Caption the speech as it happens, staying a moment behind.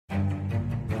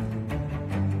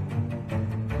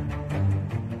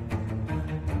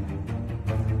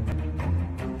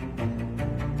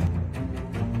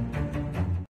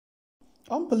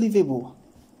Unbelievable.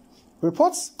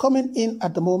 Reports coming in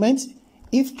at the moment,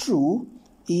 if true,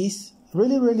 is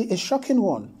really a shocking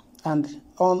one and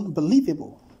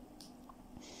unbelievable.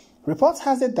 Reports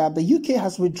has it that the UK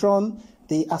has withdrawn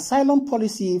the asylum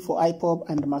policy for Ipob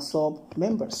and Massob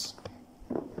members.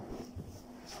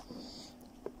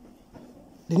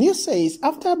 The news says,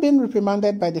 after being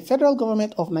reprimanded by the federal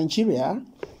government of Nigeria,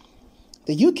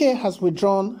 the UK has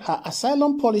withdrawn her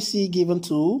asylum policy given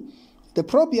to the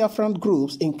pro-Biafran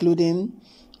groups, including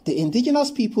the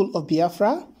indigenous people of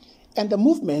Biafra and the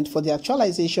movement for the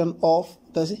actualization of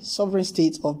the sovereign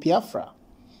state of Biafra.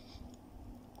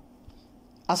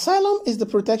 Asylum is the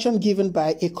protection given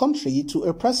by a country to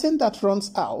a person that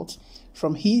runs out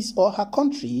from his or her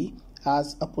country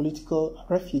as a political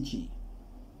refugee.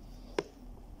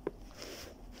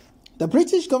 The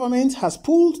British government has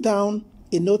pulled down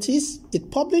a notice it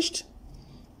published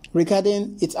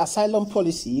regarding its asylum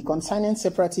policy concerning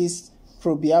separatist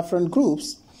pro-Biafran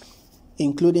groups,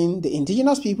 including the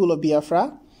indigenous people of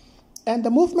Biafra and the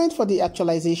movement for the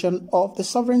actualization of the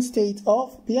sovereign state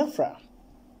of Biafra,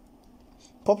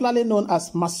 popularly known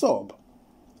as Massob.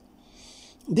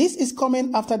 This is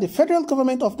coming after the federal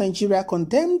government of Nigeria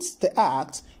condemned the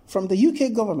act from the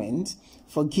UK government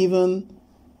for giving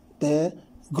the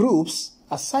groups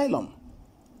asylum.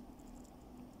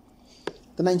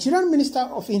 The Nigerian Minister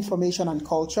of Information and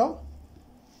Culture,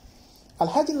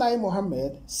 Alhaji Lai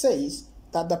Mohammed, says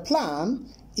that the plan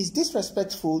is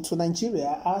disrespectful to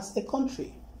Nigeria as a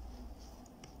country.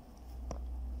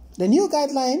 The new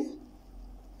guideline,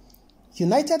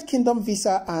 United Kingdom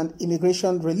Visa and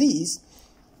Immigration Release,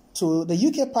 to the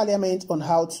UK Parliament on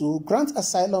how to grant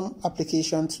asylum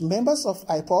application to members of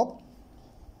Ipob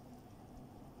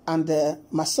and the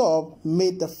Massob,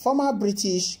 made the former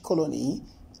British colony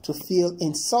to feel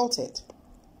insulted.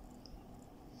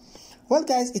 Well,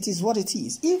 guys, it is what it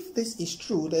is. If this is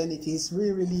true, then it is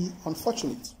really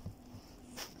unfortunate.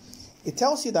 It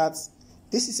tells you that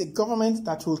this is a government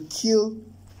that will kill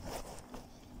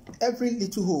every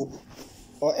little hope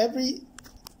or every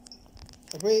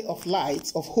ray of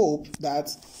light of hope that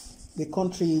the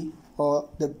country or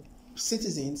the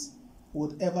citizens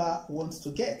would ever want to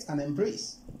get and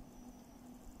embrace.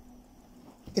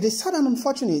 It is sad and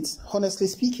unfortunate, honestly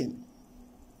speaking.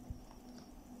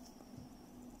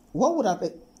 What would have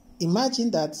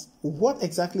imagined that what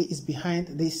exactly is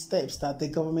behind these steps that the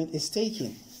government is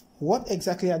taking? What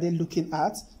exactly are they looking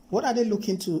at? What are they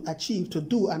looking to achieve, to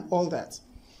do, and all that?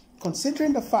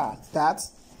 Considering the fact that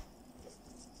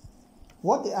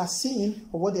what they are seeing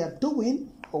or what they are doing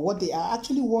or what they are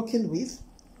actually working with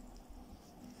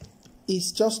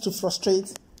is just to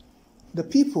frustrate the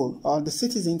people or the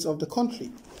citizens of the country.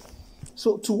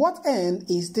 So to what end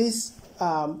is this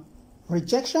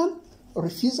rejection or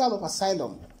refusal of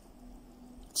asylum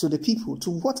to the people? To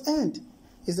what end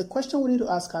is the question we need to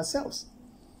ask ourselves.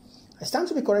 I stand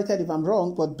to be corrected if I'm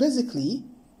wrong, but basically,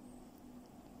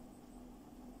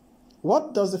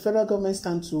 what does the federal government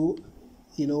stand to,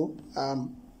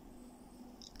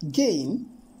 gain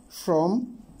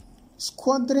from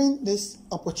squandering this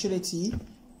opportunity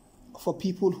for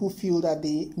people who feel that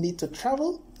they need to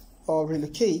travel or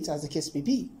relocate, as the case may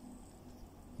be?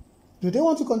 Do they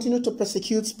want to continue to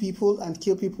persecute people and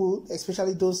kill people,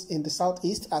 especially those in the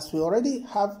southeast, as we already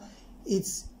have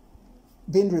it's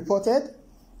been reported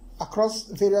across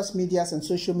various medias and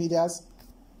social medias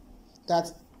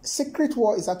that secret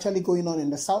war is actually going on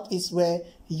in the southeast, where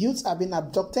youths are being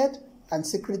abducted and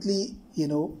secretly,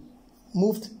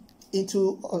 moved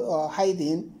into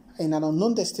hiding in an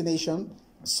unknown destination.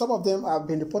 Some of them have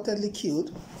been reportedly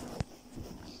killed.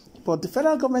 But the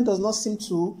federal government does not seem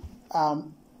to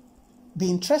be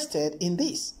interested in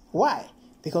this. Why?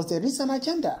 Because there is an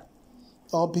agenda,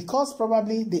 or because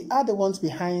probably they are the ones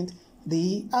behind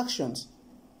the actions.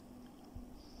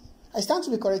 I stand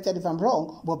to be corrected if I'm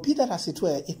wrong, but be that as it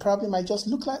were, it probably might just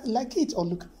look like it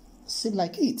or seem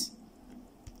like it.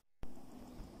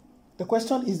 The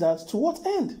question is that, to what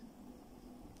end?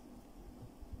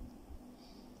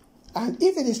 And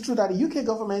if it is true that the UK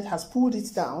government has pulled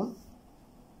it down,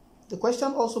 the question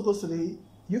also goes to the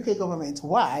UK government.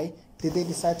 Why did they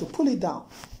decide to pull it down?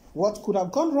 What could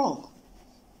have gone wrong?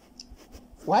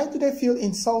 Why do they feel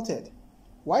insulted?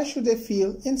 Why should they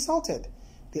feel insulted?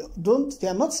 They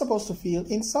are not supposed to feel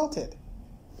insulted.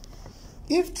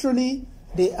 If truly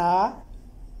they are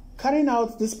carrying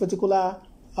out this particular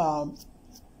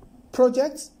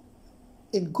project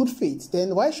in good faith,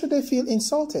 then why should they feel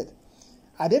insulted?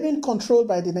 Are they being controlled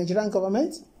by the Nigerian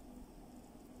government?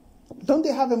 Don't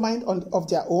they have a mind of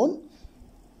their own?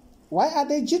 Why are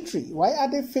they jittery? Why are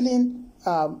they feeling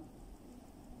the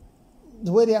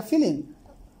way they are feeling?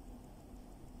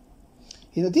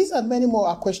 You know, these are many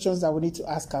more questions that we need to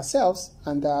ask ourselves,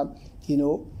 and you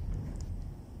know,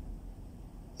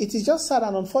 it is just sad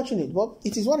and unfortunate, but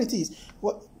it is what it is.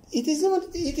 Well,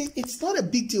 it's not a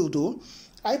big deal though.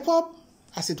 Ipob,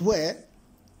 as it were,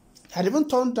 had even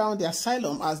turned down the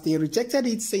asylum as they rejected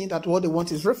it, saying that what they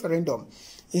want is referendum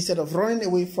instead of running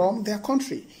away from their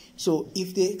country. So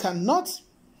if they cannot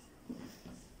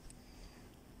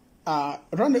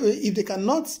run away, if they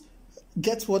cannot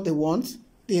get what they want,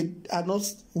 they are not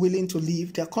willing to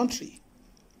leave their country.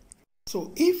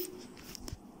 So if,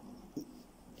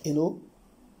 you know,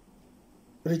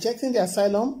 rejecting the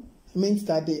asylum means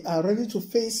that they are ready to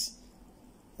face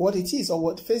what it is,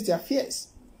 or face their fears,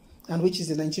 and which is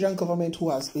the Nigerian government, who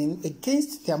has been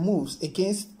against their moves,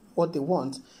 against what they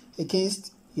want,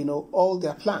 against, you know, all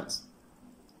their plans.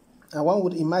 And one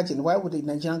would imagine, why would the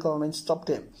Nigerian government stop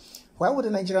them? Why would the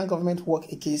Nigerian government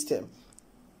work against them?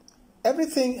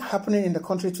 Everything happening in the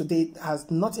country today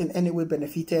has not in any way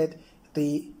benefited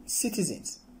the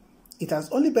citizens. It has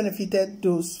only benefited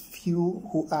those few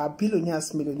who are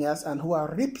billionaires, millionaires, and who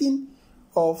are reaping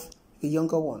off the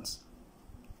younger ones.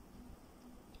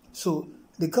 So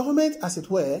the government, as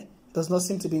it were, does not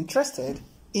seem to be interested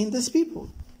in these people.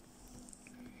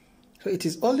 So it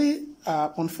is only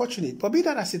unfortunate. But be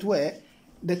that as it were,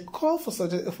 the call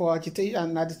for agitation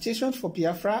and agitation for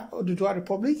Biafra or the Oduduwa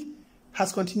Republic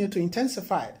has continued to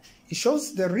intensify. It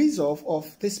shows the resolve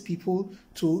of these people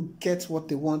to get what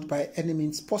they want by any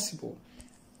means possible.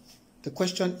 The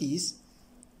question is,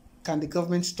 can the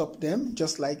government stop them,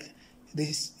 just like they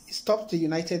stopped the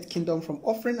United Kingdom from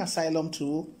offering asylum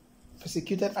to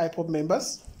persecuted Ipob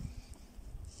members?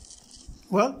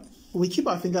 Well, we keep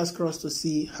our fingers crossed to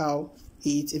see how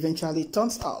it eventually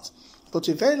turns out. But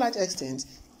to a very large extent,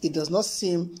 it does not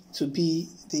seem to be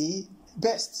the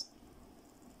best.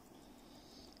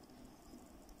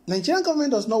 Nigerian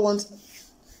government does not want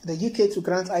the UK to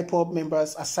grant Ipob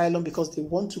members asylum because they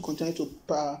want to continue to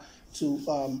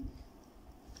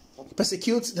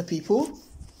persecute the people,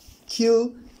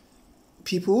 kill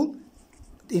people,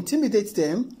 intimidate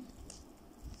them,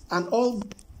 and all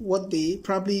what they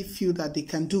probably feel that they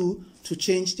can do to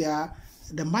change the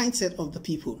mindset of the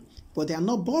people. But they are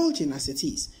not bulging as it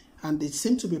is, and they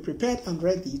seem to be prepared and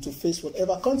ready to face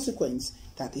whatever consequence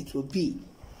that it will be.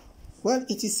 Well,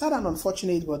 it is sad and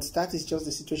unfortunate, but that is just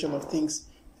the situation of things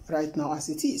right now as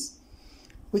it is.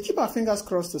 We keep our fingers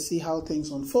crossed to see how things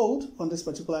unfold on this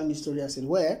particular news story, as it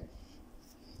were.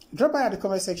 Drop by at the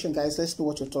comment section, guys. Let's know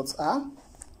what your thoughts are.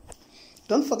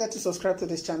 Don't forget to subscribe to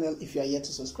this channel if you are yet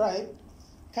to subscribe.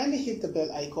 Kindly hit the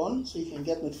bell icon so you can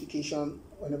get notification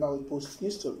whenever we post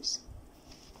news stories.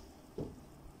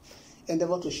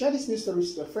 Endeavor to share these news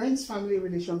stories to your friends, family,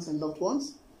 relations, and loved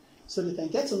ones, so they can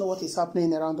get to know what is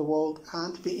happening around the world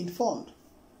and be informed.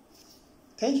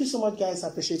 Thank you so much, guys. I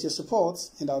appreciate your support,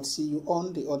 and I'll see you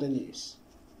on the other news.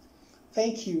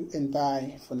 Thank you, and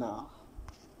bye for now.